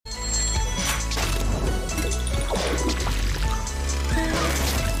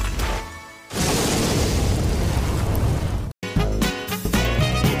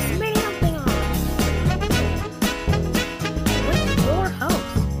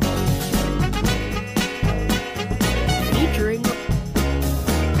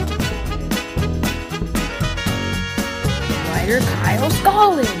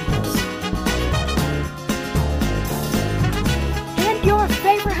Rollins, and your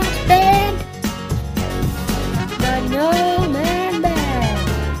favorite house band, the No Man Band.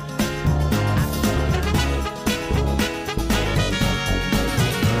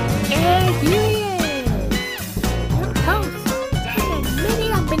 And here he is, your host, Dan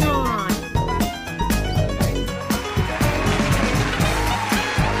Mini Upping On.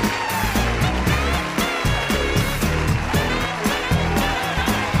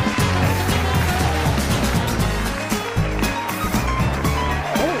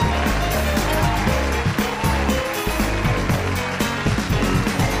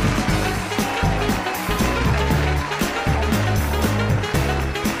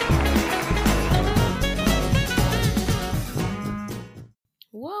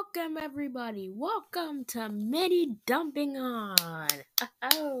 Welcome everybody, welcome to Mini Dumping On.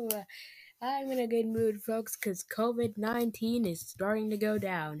 Oh, I'm in a good mood, folks, because COVID-19 is starting to go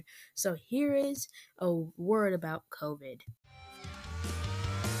down. So here is a word about COVID.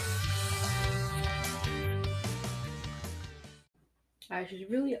 I should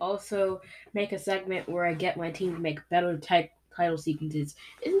really also make a segment where I get my team to make better title sequences.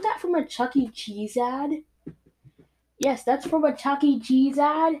 Isn't that from a Chuck E. Cheese ad? Yes, that's from a Chuck E. Cheese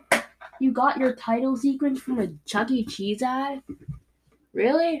ad. You got your title sequence from a Chuck E. Cheese ad?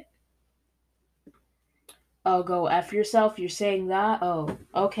 Really? Oh, go F yourself, you're saying that? Oh,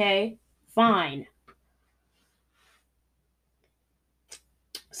 okay, fine.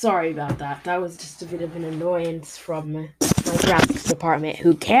 Sorry about that. That was just a bit of an annoyance from my graphics department,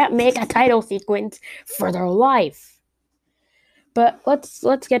 who can't make a title sequence for their life. But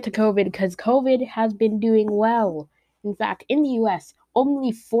let's get to COVID, because COVID has been doing well. In fact, in the US,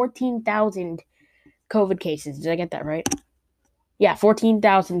 only 14,000 COVID cases. Did I get that right? Yeah,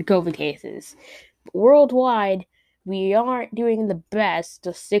 14,000 COVID cases. Worldwide, we aren't doing the best,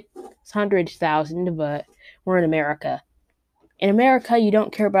 600,000, but we're in America. In America, you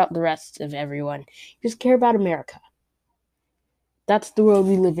don't care about the rest of everyone. You just care about America. That's the world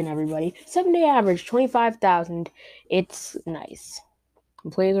we live in, everybody. 7-day average, 25,000. It's nice.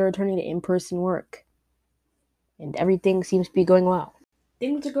 Employees are returning to in-person work. And everything seems to be going well.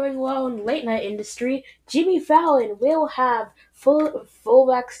 Things are going well in the late night industry. Jimmy Fallon will have full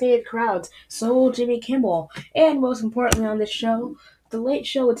vaccinated crowds. So will Jimmy Kimmel. And most importantly on this show, The Late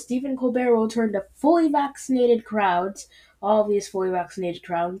Show with Stephen Colbert will turn to fully vaccinated crowds, all of these fully vaccinated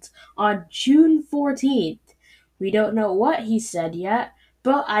crowds, on June 14th. We don't know what he said yet,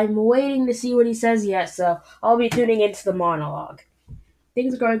 but I'm waiting to see what he says yet, so I'll be tuning into the monologue.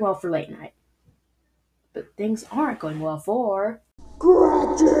 Things are going well for late night. But things aren't going well for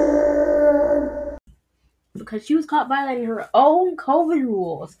Gretchen, because she was caught violating her own COVID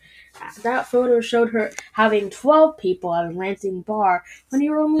rules. That photo showed her having 12 people at a Lansing bar when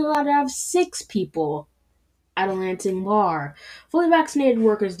you were only allowed to have 6 people at a Lansing bar. Fully vaccinated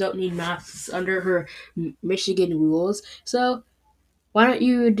workers don't need masks under her Michigan rules, so why don't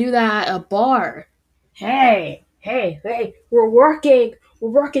you do that at a bar? Hey, we're working,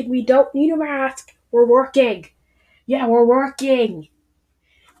 we don't need a mask, we're working. Yeah, we're working.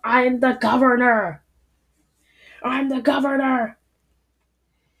 I'm the governor.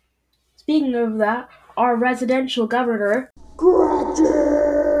 Speaking of that, our residential governor, Gretchen,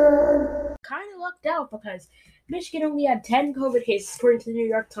 kind of lucked out because Michigan only had 10 COVID cases according to the New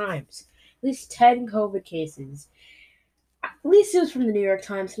York Times. At least 10 COVID cases. At least it was from the New York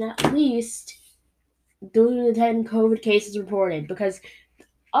Times, and at least only the 10 COVID cases reported, because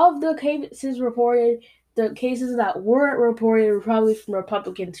of the cases reported, the cases that weren't reported were probably from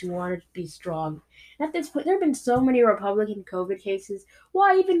Republicans who wanted to be strong. And at this point, there have been so many Republican COVID cases,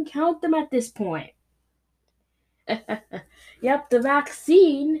 why even count them at this point? Yep, the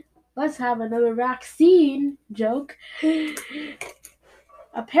vaccine. Let's have another vaccine joke.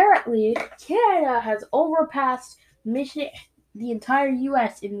 Apparently, Canada has overpassed the entire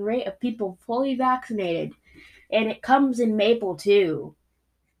U.S. in rate of people fully vaccinated. And it comes in maple, too.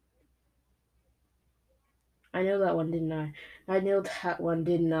 I know that one, didn't I?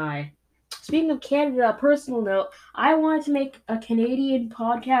 Didn't I? Speaking of Canada, a personal note, I wanted to make a Canadian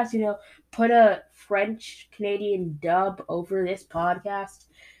podcast, put a French-Canadian dub over this podcast,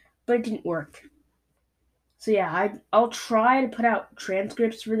 but it didn't work. So yeah, I'll try to put out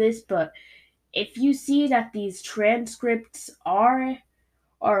transcripts for this, but if you see that these transcripts are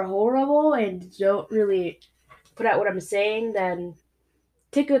horrible and don't really put out what I'm saying, then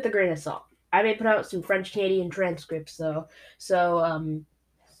take it with a grain of salt. I may put out some French-Canadian transcripts, though. So,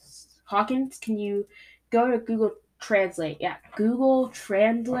 Hawkins, can you go to Google Translate? Yeah, Google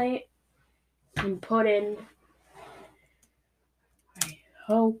Translate and put in...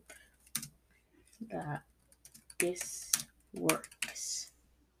 hope that this works.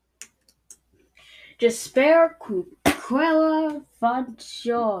 J'espère qu'elle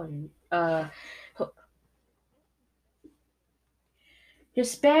fonctionne.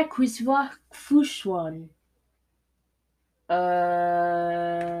 J'espère que ça fonctionne.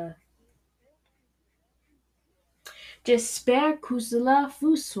 J'espère que cela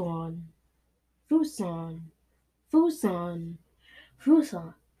fonctionne.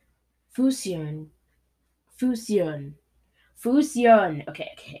 Fusion.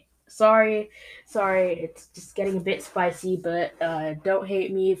 Okay. Sorry. It's just getting a bit spicy, but don't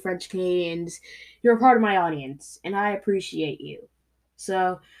hate me, French Canadians. You're a part of my audience, and I appreciate you.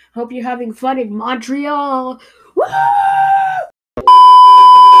 So, hope you're having fun in Montreal. Woo!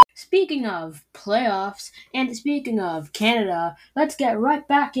 Speaking of playoffs, and speaking of Canada, let's get right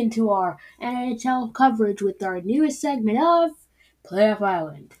back into our NHL coverage with our newest segment of Playoff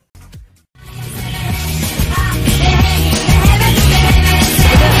Island.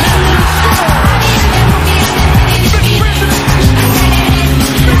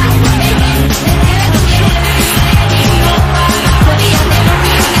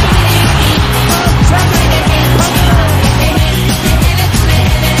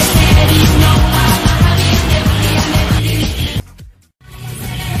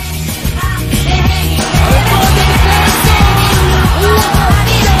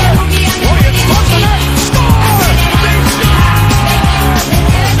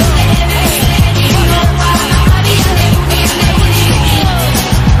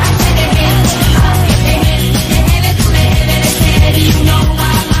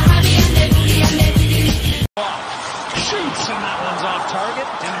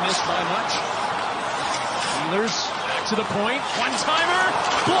 To the point, one-timer,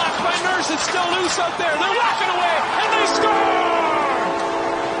 blocked by Nurse, it's still loose out there, they're walking away, and they score!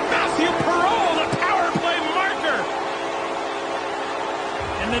 Matthew Perreault, the power play marker!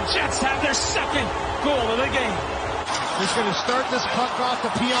 And the Jets have their second goal of the game. He's going to start this puck off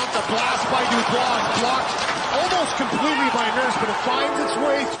the Pionka, blast by Dubois, blocked almost completely by Nurse, but it finds its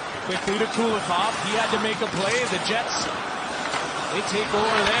way quickly to Kulikov, he had to make a play, the Jets, they take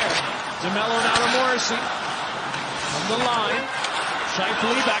over there. DeMello now to Morrissey. From the line,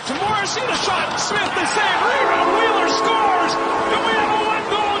 Scheifele back to Morrissey, the shot, Smith the save, rebound, Wheeler scores, and we have a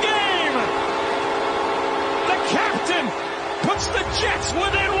one-goal game. The captain puts the Jets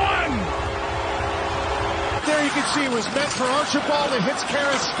within one. There you can see it was meant for Archibald, it hits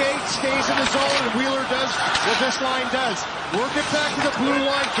Kara's skate, stays in the zone, and Wheeler does what this line does. Work it back to the blue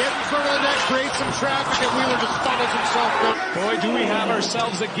line, get in front of the net, create some traffic, and Wheeler just funnels himself down. Boy, do we have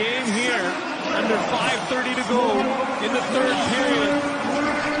ourselves a game here. Under 5:30 to go in the third period.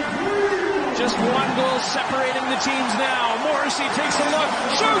 Just one goal separating the teams now. Morrissey takes a look,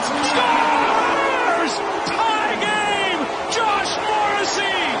 shoots, scores! Tie game! Josh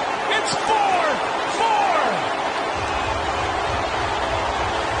Morrissey! It's 4-4!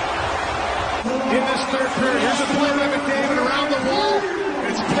 In this third period, here's a play by McDavid around the wall.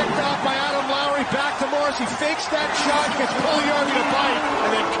 It's picked off by Adam Lowry, back to Morrissey, fakes that shot, gets Pugliarvi to bite,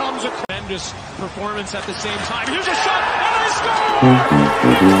 and then comes a tremendous performance at the same time. Here's a shot, and they score!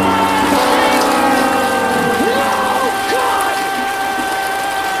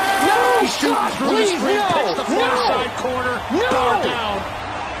 God, through the screen, pitch the far side corner, down,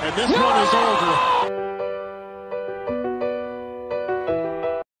 and this one is over.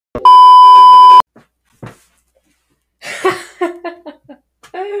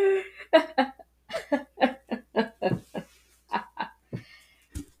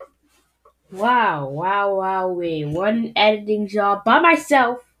 Wow. One editing job by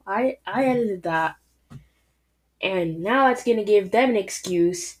myself. I edited that. And now it's gonna give them an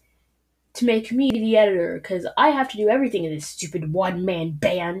excuse to make me the editor, because I have to do everything in this stupid one-man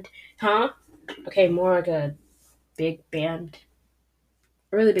band. Huh? Okay, more like a big band.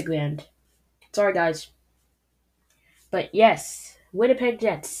 A really big band. Sorry, guys. But yes, Winnipeg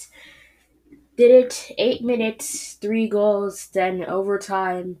Jets did it. 8 minutes, 3 goals, then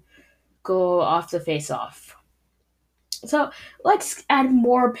overtime, goal off the face-off. So, let's add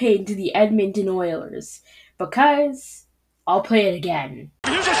more pain to the Edmonton Oilers, because I'll play it again.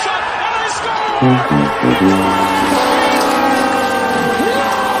 Here's a shot, and they score!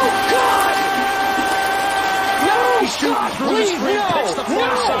 God, through the screen, pitch the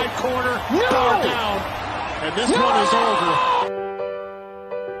far side corner, down, and this one is over.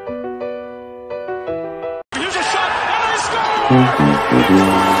 Here's a shot, and they score!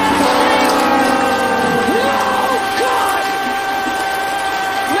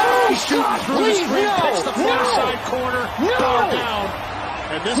 Through the screen, pitch the far side corner, down,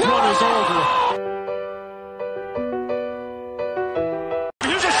 and this one is over.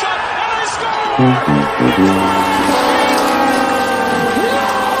 Here's a shot, and I score!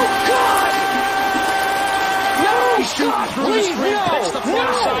 He's shooting through the screen, hits the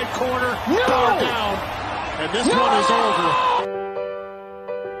far side corner, far down, and this one is over.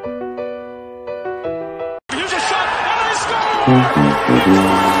 Here's a shot, and I score!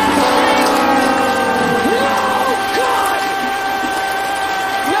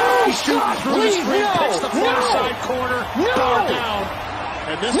 He's shooting through the screen, hits the far side corner, far down,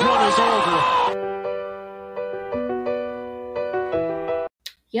 and this one is over.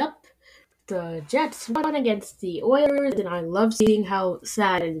 Yep. The Jets won against the Oilers, and I love seeing how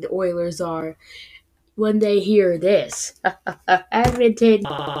sad the Oilers are when they hear this. Edmonton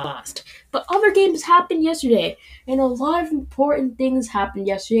lost. But other games happened yesterday, and a lot of important things happened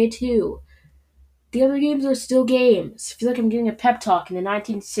yesterday too. The other games are still games. I feel like I'm giving a pep talk in the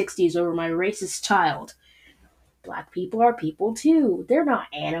 1960s over my racist child. Black people are people too. They're not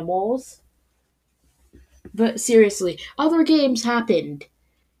animals. But seriously, other games happened.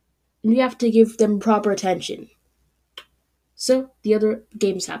 And we have to give them proper attention. So, the other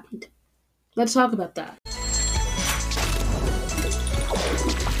games happened. Let's talk about that.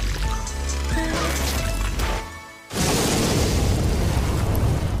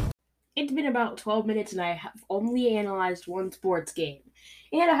 It's been about 12 minutes and I have only analyzed one sports game.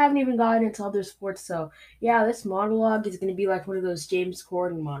 And I haven't even gotten into other sports, so yeah, this monologue is going to be like one of those James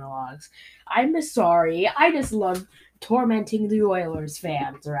Corden monologues. I'm sorry, I just love tormenting the Oilers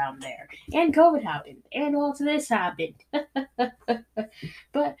fans around there. And COVID happened, and also this happened.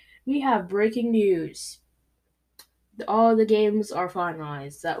 But we have breaking news. All the games are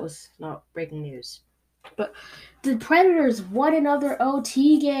finalized. That was not breaking news. But the Predators won another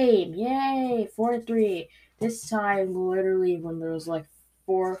OT game. Yay! 4-3. This time, literally, when there was like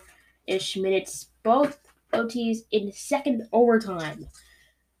 4-ish minutes, both OTs in second overtime.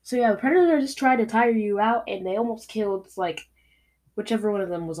 So yeah, the Predators just tried to tire you out, and they almost killed, like, whichever one of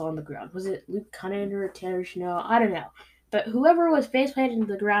them was on the ground. Was it Luke Cunningham or Tanner Snow? I don't know. But whoever was faceplanted into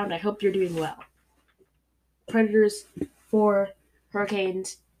the ground, I hope you're doing well. Predators 4,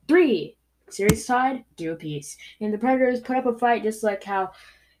 Hurricanes 3. Series tied, 2 apiece. And the Predators put up a fight just like how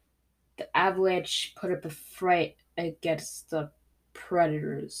the Avalanche put up a fight against the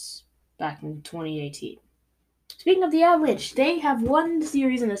Predators back in 2018. Speaking of the Avalanche, they have won the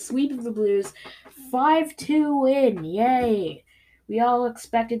series in a sweep of the Blues. 5-2 win. Yay. We all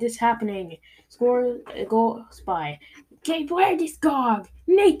expected this happening. Score goals by Gabe Landeskog,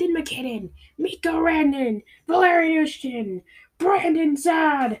 Nathan McKinnon, Mikko Rantanen, Valeri Nichushkin, Brandon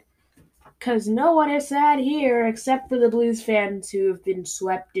Saad. Because no one is sad here except for the Blues fans who have been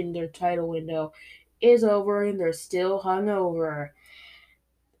swept in their title window is over and they're still hungover.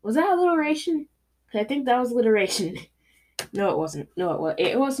 Was that alliteration? I think that was alliteration. No, it wasn't. No,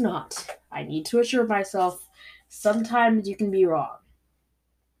 it was not. I need to assure myself sometimes you can be wrong.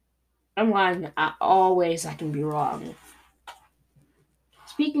 I'm lying. I can be wrong.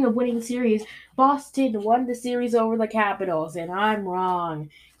 Speaking of winning series, Boston won the series over the Capitals, and I'm wrong.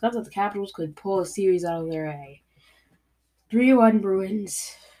 I thought the Capitals could pull a series out of their A. 3-1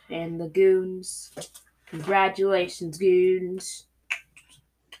 Bruins and the Goons. Congratulations, Goons.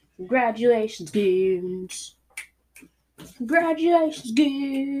 Congratulations, Goons. Congratulations,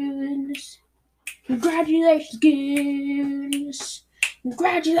 Goons. Congratulations, Goons.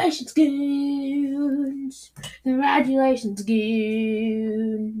 Congratulations, Goons. Congratulations,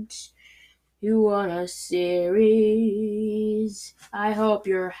 Goons. You won a series. I hope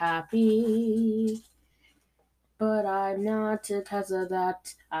you're happy. But I'm not because of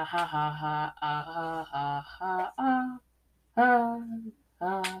that. Ah ha ha ha ah ha ha ha ah ah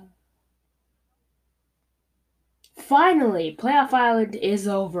ah. Finally, Playoff Island is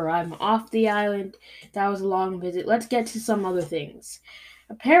over. I'm off the island. That was a long visit. Let's get to some other things.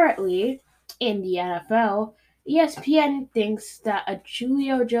 Apparently, in the NFL, ESPN thinks that a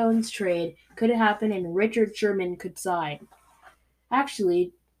Julio Jones trade could happen and Richard Sherman could sign.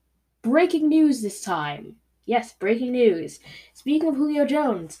 Actually, breaking news this time. Yes, breaking news. Speaking of Julio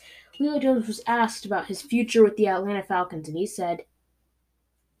Jones was asked about his future with the Atlanta Falcons, and he said,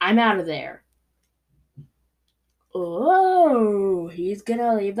 "I'm out of there." Oh, he's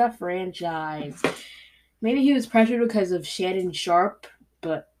gonna leave the franchise. Maybe he was pressured because of Shannon Sharp,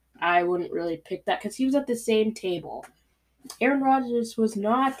 but I wouldn't really pick that because he was at the same table. Aaron Rodgers was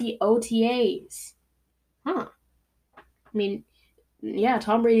not the OTAs. Huh. I mean, yeah,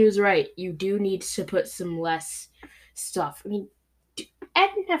 Tom Brady was right. You do need to put some less stuff. I mean, do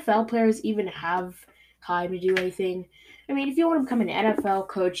NFL players even have time to do anything?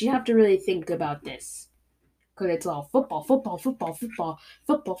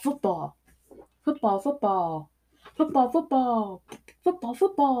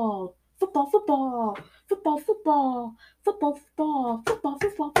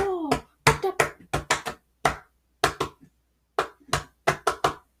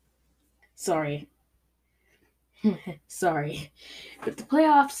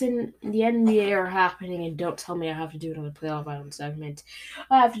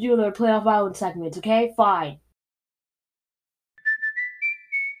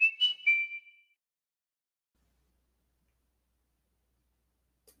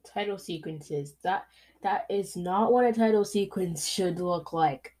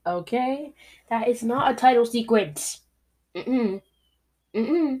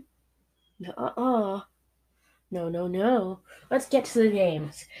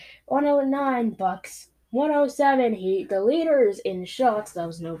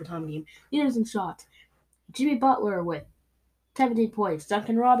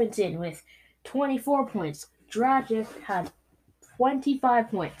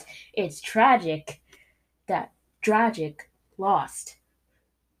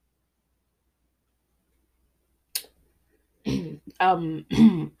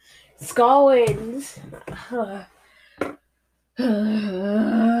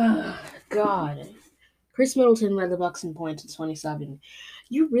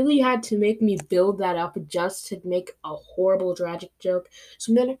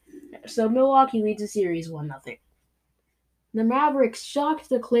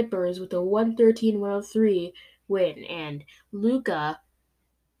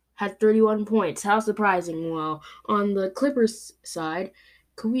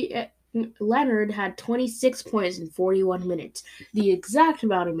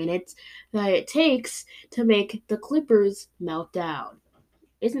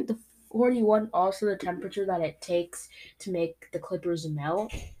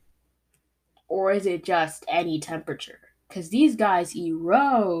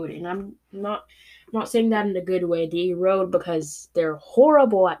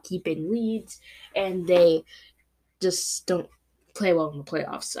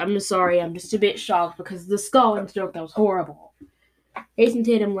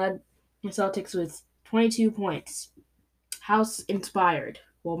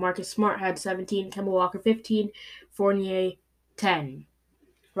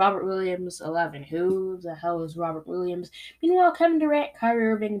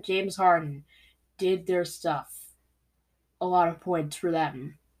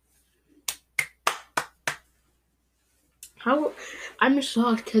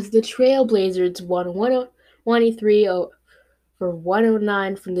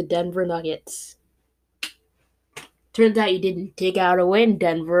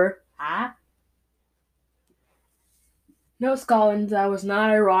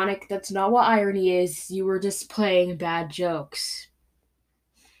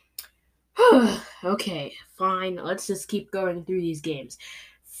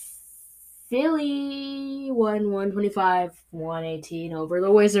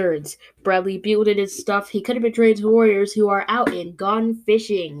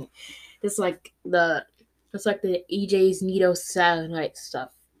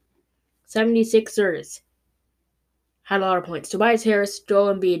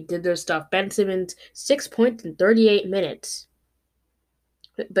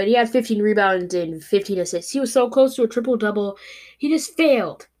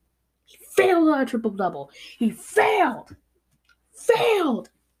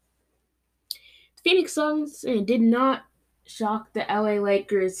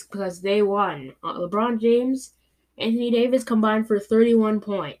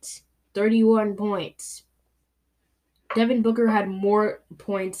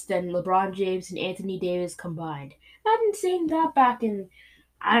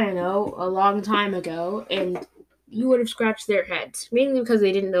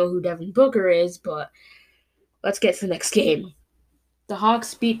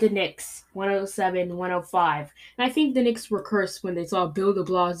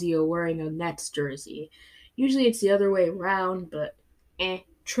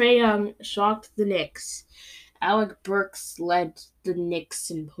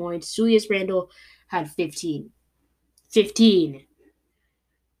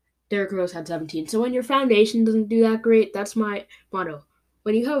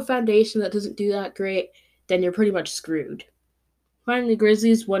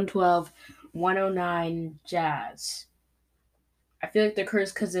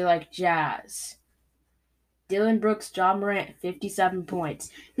 Dylan Brooks, John Morant, 57 points.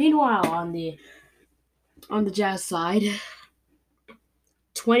 Meanwhile, on the Jazz side,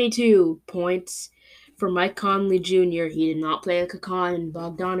 22 points for Mike Conley Jr. He did not play like a con, and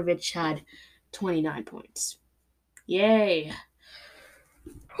Bogdanovich had 29 points. Yay.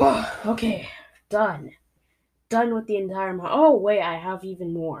 Okay, done. Done with the entire oh, wait, I have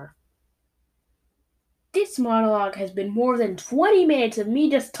even more. This monologue has been more than 20 minutes of me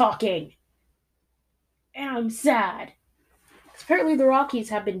just talking. And I'm sad. Apparently the Rockies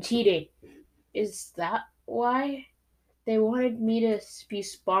have been cheating. Is that why they wanted me to be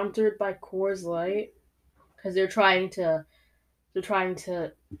sponsored by Coors Light? Because they're trying to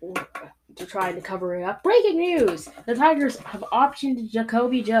cover it up. Breaking news! The Tigers have optioned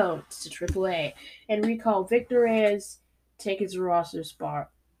Jacoby Jones to AAA and recall Victor Reyes take his roster spot.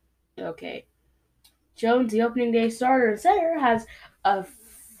 Okay. Jones, the opening day starter and center, has a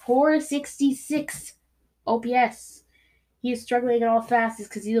 466 OPS. He is struggling at all facets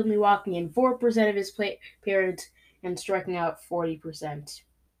because he's only walking in 4% of his plate periods and striking out 40%.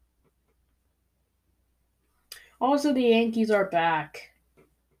 Also, the Yankees are back.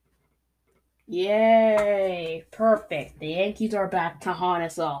 Yay! Perfect. The Yankees are back to haunt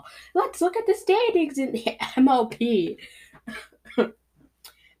us all. Let's look at the standings in the MLB. The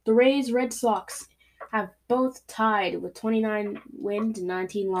Rays, Red Sox have both tied with 29 wins and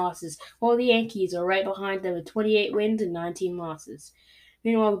 19 losses, while the Yankees are right behind them with 28 wins and 19 losses.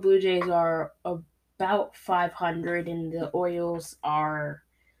 Meanwhile, the Blue Jays are about 500, and the Orioles are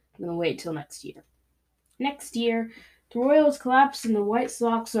going to wait till next year. Next year, the Royals collapse, and the White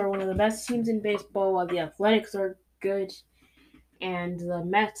Sox are one of the best teams in baseball, while the Athletics are good, and the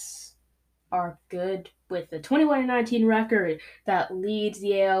Mets are good with a 21-19 record that leads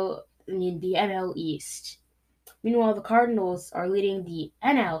the NL East. Meanwhile, the Cardinals are leading the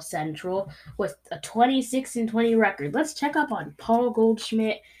NL Central with a 26-20 record. Let's check up on Paul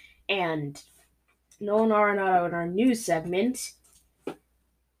Goldschmidt and Nolan Arenado in our news segment.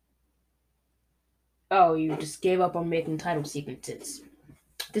 Oh, you just gave up on making title sequences.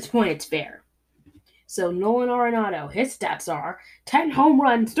 At this point, it's fair. So, Nolan Arenado, his stats are 10 home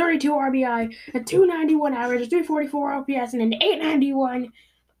runs, 32 RBI, a 291 average, 344 OPS, and an 891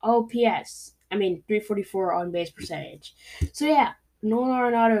 OPS. 344 on base percentage. So, yeah, Nolan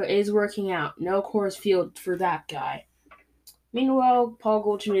Arenado is working out. No Coors Field for that guy. Meanwhile, Paul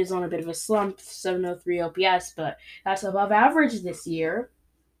Goldschmidt is on a bit of a slump, 703 OPS, but that's above average this year.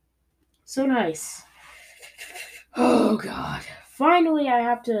 So nice. Oh, God. Finally, I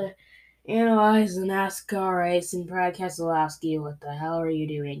have to analyze the NASCAR race, and Brad Keselowski, what the hell are you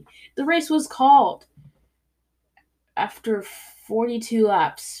doing? The race was called after 42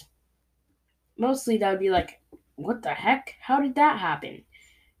 laps. Mostly that would be like, what the heck? How did that happen?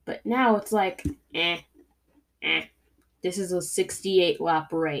 But now it's like, This is a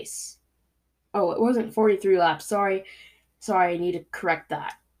 68-lap race. Oh, it wasn't 43 laps. Sorry, I need to correct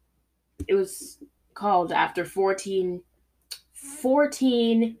that. It was called after 14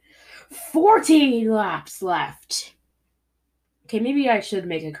 laps left. Okay, maybe I should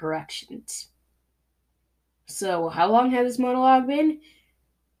make a correction. So, how long has this monologue been?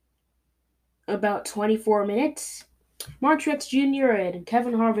 About 24 minutes. Mark Truex Jr. and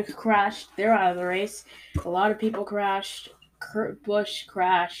Kevin Harvick crashed. They're out of the race. A lot of people crashed. Kurt Busch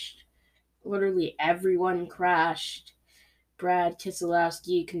crashed. Literally everyone crashed. Brad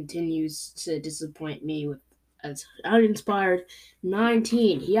Keselowski continues to disappoint me with as uninspired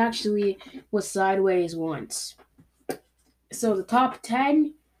 19. He actually was sideways once. So the top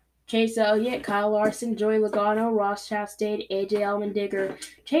 10, Chase Elliott, Kyle Larson, Joey Logano, Ross Chastain, AJ Allmendinger,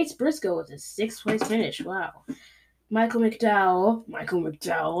 Chase Briscoe with a 6th place finish. Wow. Michael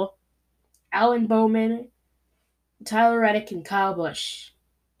McDowell, Alan Bowman, Tyler Reddick, and Kyle Busch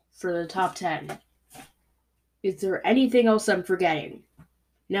for the top 10. Is there anything else I'm forgetting?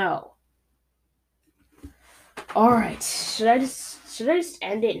 No. Alright, should I just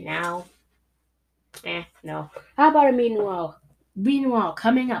end it now? No. How about a meanwhile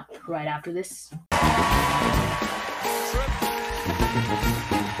coming up right after this?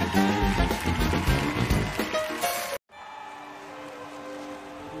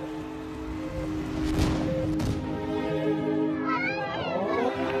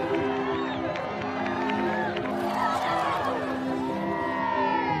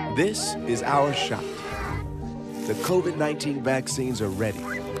 This is our shot. The COVID-19 vaccines are ready.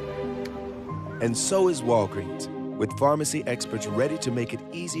 And so is Walgreens, with pharmacy experts ready to make it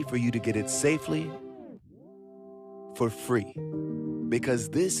easy for you to get it safely, for free. Because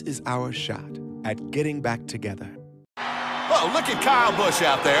this is our shot at getting back together. Whoa, look at Kyle Busch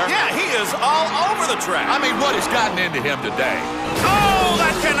out there. Yeah, he is all over the track. I mean, what has gotten into him today? Oh,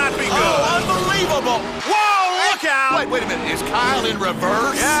 that cannot be good. Oh, unbelievable. Whoa, look out. Wait a minute. Is Kyle in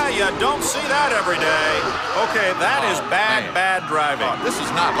reverse? Yeah, you don't see that every day. Okay, that is bad driving. Oh, this is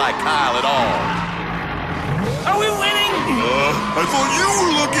not like Kyle at all. Are we winning? I thought you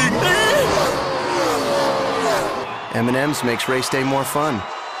were looking. M&M's makes race day more fun.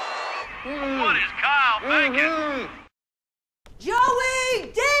 What is Kyle thinking? Joey,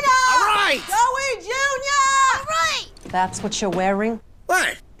 dinner! All right! Joey Jr.! All right! That's what you're wearing?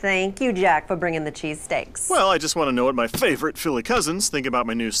 What? Thank you, Jack, for bringing the cheesesteaks. Well, I just want to know what my favorite Philly cousins think about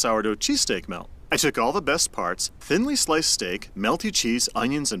my new sourdough cheesesteak melt. I took all the best parts, thinly sliced steak, melty cheese,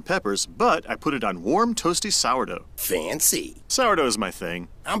 onions, and peppers, but I put it on warm, toasty sourdough. Fancy. Sourdough is my thing.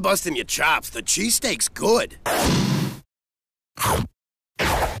 I'm busting your chops. The cheesesteak's good.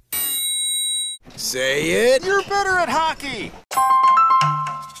 Say it. You're better at hockey.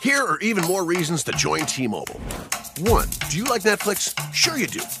 Here are even more reasons to join T-Mobile. 1. Do you like Netflix? Sure you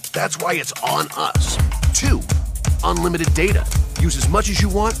do. That's why it's on us. 2. Unlimited data. Use as much as you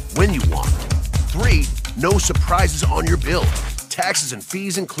want, when you want. 3. No surprises on your bill. Taxes and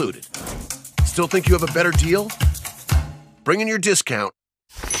fees included. Still think you have a better deal? Bring in your discount,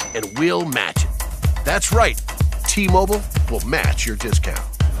 and we'll match it. That's right. T-Mobile will match your discount.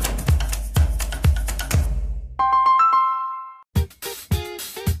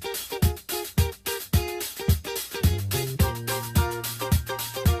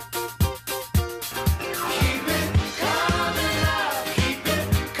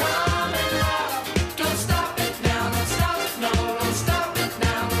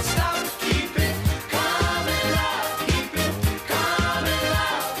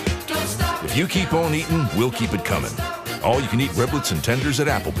 If you keep on eating, we'll keep it coming. All you can eat riblets and tenders at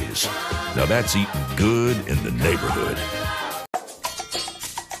Applebee's. Now that's eating good in the neighborhood.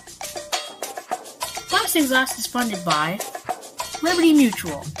 Last Things Last is funded by Liberty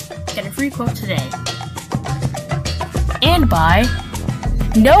Mutual. Get a free quote today. And by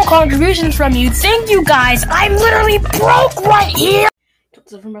no contributions from you. Thank you guys. I'm literally broke right here. Don't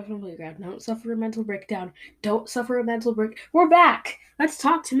suffer mental breakdown. Don't suffer a mental breakdown. Don't suffer a mental break. We're back. Let's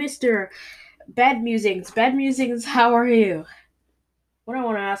talk to Mr. Bed Musings. Bed Musings, how are you? What I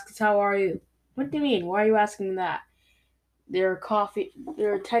want to ask is, how are you? What do you mean? Why are you asking that? There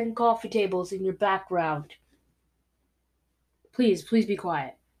are 10 coffee tables in your background. Please be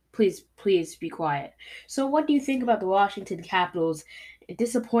quiet. Please be quiet. So what do you think about the Washington Capitals?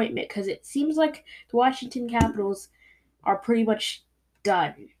 Disappointment, because it seems like the Washington Capitals are pretty much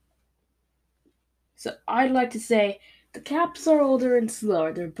done. So I'd like to say the Caps are older and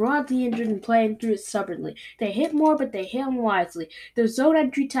slower. They're broadly injured and playing through it stubbornly. They hit more, but they hit unwisely. Their zone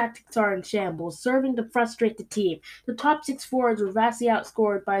entry tactics are in shambles, serving to frustrate the team. The top 6 forwards were vastly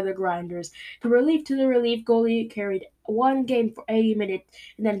outscored by the grinders. The relief goalie carried one game for 80 minutes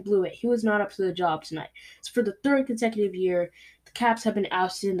and then blew it. He was not up to the job tonight. So for the 3rd consecutive year, the Caps have been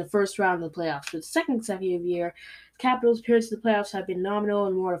ousted in the first round of the playoffs. For the 2nd consecutive year, Capitals' appearance in the playoffs have been nominal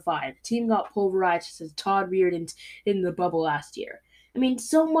and mortified. The team got pulverized just as Todd Reirden in the bubble last year. I mean,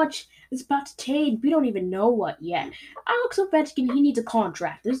 so much is about to change. We don't even know what yet. Alex Ovechkin, he needs a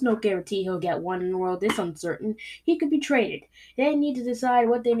contract. There's no guarantee he'll get one in the world this uncertain. He could be traded. They need to decide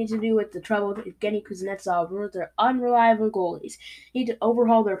what they need to do with the troubled Evgeny Kuznetsov. They're unreliable goalies. They need to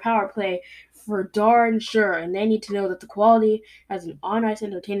overhaul their power play for darn sure, and they need to know that the quality as an on-ice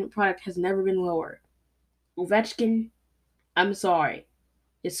entertainment product has never been lower. Ovechkin, I'm sorry.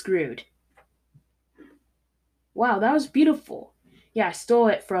 You're screwed. Wow, that was beautiful. Yeah, I stole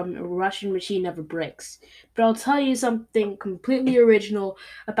it from A Russian Machine Never Breaks. But I'll tell you something completely original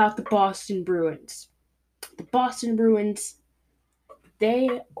about the Boston Bruins. The Boston Bruins, they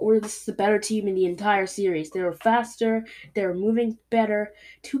were the better team in the entire series. They were faster. They were moving better.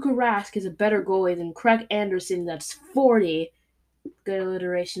 Tuukka Rask is a better goalie than Craig Anderson. That's 40. Good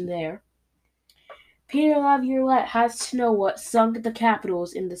alliteration there. Peter Laviolette has to know what sunk the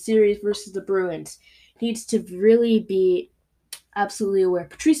Capitals in the series versus the Bruins. He needs to really be absolutely aware.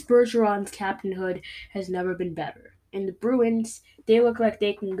 Patrice Bergeron's captainhood has never been better. And the Bruins, they look like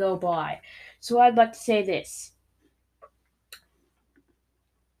they can go by. So I'd like to say this.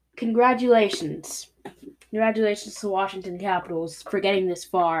 Congratulations. Congratulations to the Washington Capitals for getting this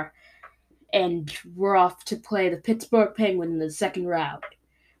far. And we're off to play the Pittsburgh Penguins in the 2nd round.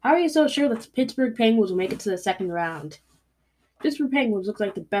 How are you so sure that the Pittsburgh Penguins will make it to the 2nd round? Pittsburgh Penguins look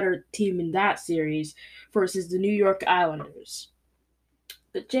like the better team in that series versus the New York Islanders.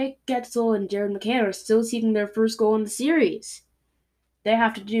 But Jake Getzel and Jared McCann are still seeking their first goal in the series. They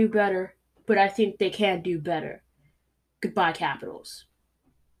have to do better, but I think they can do better. Goodbye, Capitals.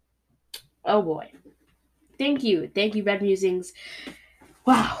 Oh boy. Thank you, Red Musings.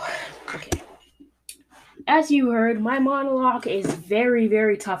 Wow. Okay. As you heard, my monologue is very,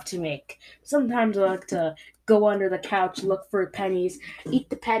 very tough to make. Sometimes I like to go under the couch, look for pennies, eat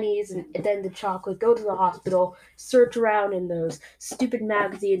the pennies and then the chocolate, go to the hospital, search around in those stupid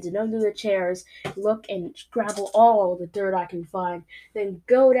magazines and under the chairs, look and scrabble all the dirt I can find, then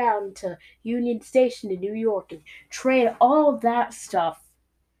go down to Union Station in New York and trade all that stuff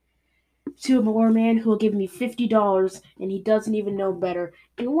to a more man who will give me $50 and he doesn't even know better.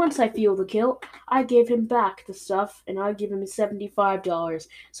 And once I feel the guilt, I give him back the stuff and I give him $75.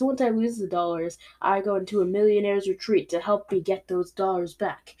 So once I lose the dollars, I go into a millionaire's retreat to help me get those dollars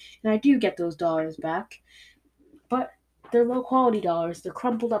back. And I do get those dollars back, but they're low quality dollars, they're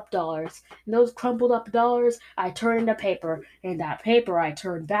crumpled up dollars. And those crumpled up dollars I turn into paper, and that paper I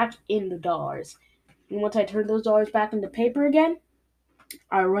turn back into dollars. And once I turn those dollars back into paper again,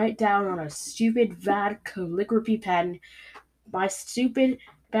 I write down on a stupid, bad calligraphy pen my stupid,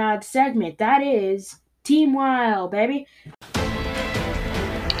 bad segment. That is Team Wild, baby.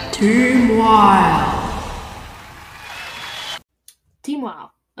 Team Wild. Team Wild.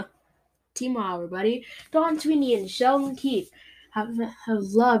 Team Wild, everybody. Don Sweeney and Sheldon Keefe have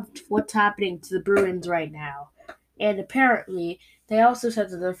loved what's happening to the Bruins right now. And apparently, they also said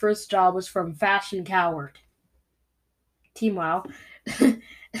that their first job was from Fashion Coward. Team Wild.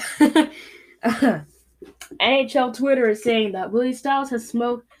 NHL Twitter is saying that Willie Styles has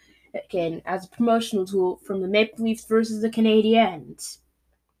smoken as a promotional tool from the Maple Leafs versus the Canadiens.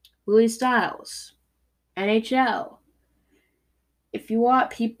 Willie Styles, NHL. If you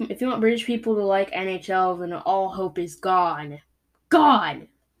want British people to like NHL, then all hope is gone. Gone.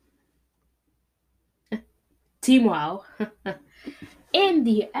 Team Wow. In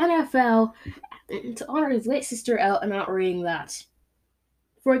the NFL, to honor his late sister Elle, I'm not reading that.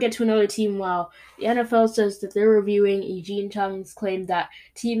 Before I get to another Team Wow, the NFL says that they're reviewing Eugene Chung's claim that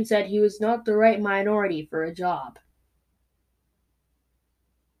team said he was not the right minority for a job.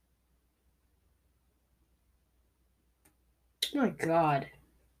 Oh my god.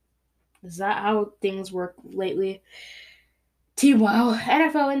 Is that how things work lately? Team Wow,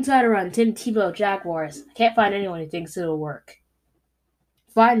 NFL Insider on Tim Tebow Jaguars. I can't find anyone who thinks it'll work.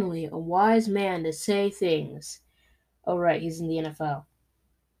 Finally, a wise man to say things. Oh right, he's in the NFL.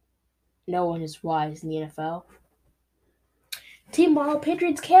 No one is wise in the NFL. Team Ball,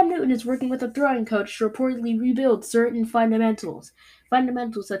 Patriots Cam Newton is working with a throwing coach to reportedly rebuild certain fundamentals.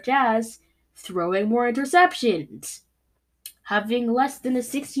 Fundamentals such as throwing more interceptions, having less than a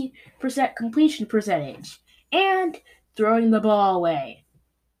 60% completion percentage, and throwing the ball away.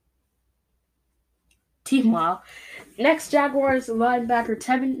 Team Ball, next Jaguars linebacker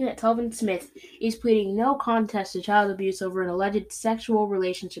Telvin Smith is pleading no contest to child abuse over an alleged sexual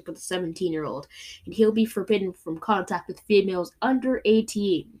relationship with a 17-year-old, and he'll be forbidden from contact with females under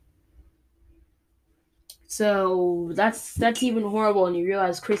 18. So that's even horrible when you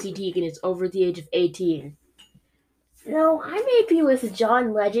realize Chrissy Teigen is over the age of 18. No, I may be with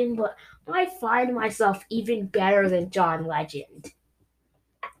John Legend, but I find myself even better than John Legend.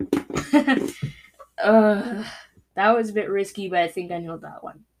 That was a bit risky, but I think I know that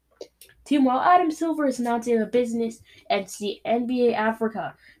one. Team While Adam Silver is announcing a business entity, NBA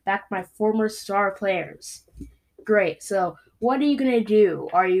Africa, backed by former star players. Great. So, what are you going to do?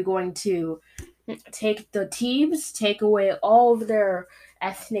 Are you going to take the teams, take away all of their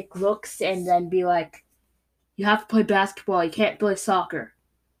ethnic looks, and then be like, you have to play basketball, you can't play soccer?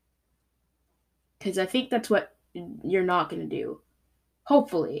 Because I think that's what you're not going to do.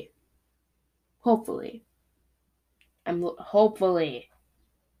 Hopefully. Hopefully.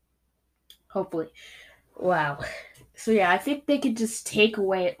 Wow. So yeah, I think they could just take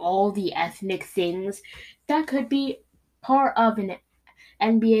away all the ethnic things that could be part of an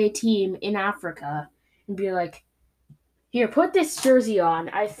NBA team in Africa and be like, here, put this jersey on.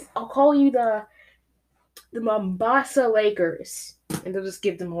 I'll call you the Mombasa Lakers. And they'll just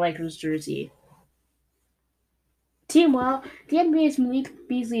give them a Lakers jersey. Meanwhile, the NBA's Malik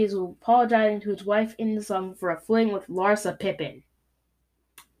Beasley is apologizing to his wife in the song for a fling with Larsa Pippen.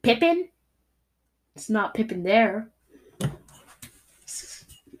 Pippen? It's not Pippen there.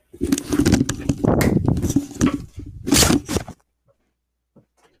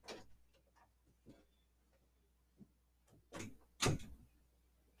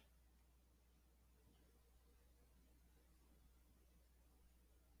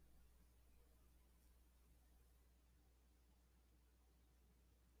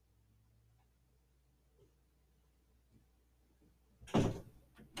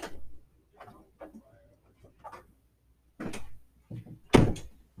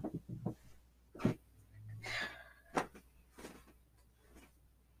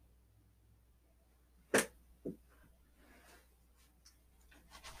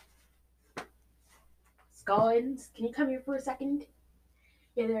 Scollins, can you come here for a second?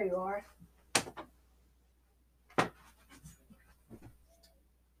 Yeah, there you are.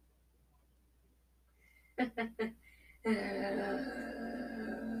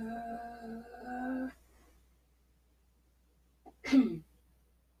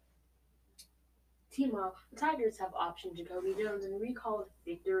 Meanwhile, the Tigers have optioned Jacoby Jones and recalled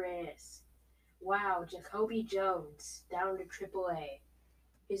Victor Ennis. Wow, Jacoby Jones down to AAA,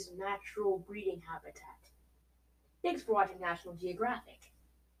 his natural breeding habitat. Thanks for watching National Geographic.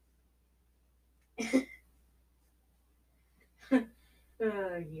 Oh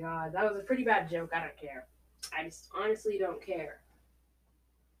god, that was a pretty bad joke. I don't care. I just honestly don't care.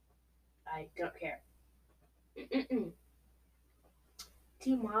 I don't care.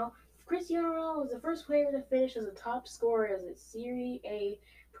 Meanwhile, Cristiano Ronaldo was the first player to finish as a top scorer as a Serie A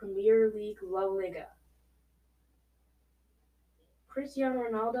Premier League La Liga. Cristiano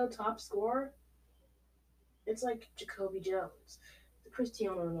Ronaldo, top scorer? It's like Jacoby Jones. The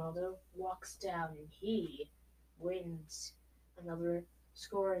Cristiano Ronaldo walks down and he wins another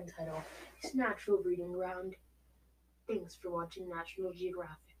scoring title. His natural breeding ground. Thanks for watching National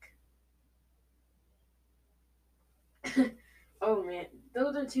Geographic. Oh man,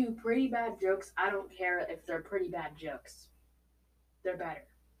 those are two pretty bad jokes. I don't care if they're pretty bad jokes. They're better.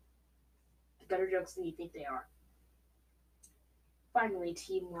 Better jokes than you think they are. Finally,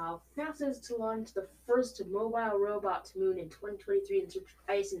 Team WoW. NASA is to launch the first mobile robot to Moon in 2023 in search of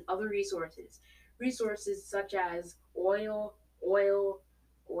ice and other resources. Resources such as oil, moon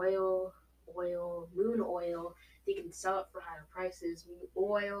oil. They can sell it for higher prices.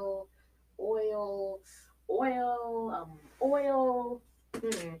 Oil.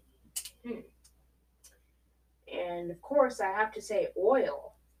 And of course, I have to say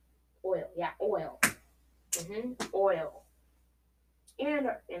oil. Oil. Oil.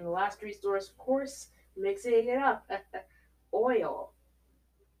 And in the last resource, of course, mixing it up. Oil.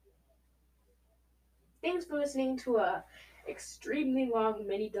 Thanks for listening to a extremely long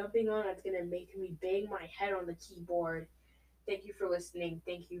mini dumping on. It's going to make me bang my head on the keyboard. Thank you for listening.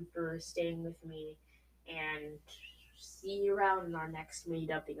 Thank you for staying with me. And see you around in our next mini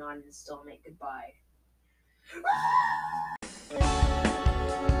dumping on. And still make goodbye.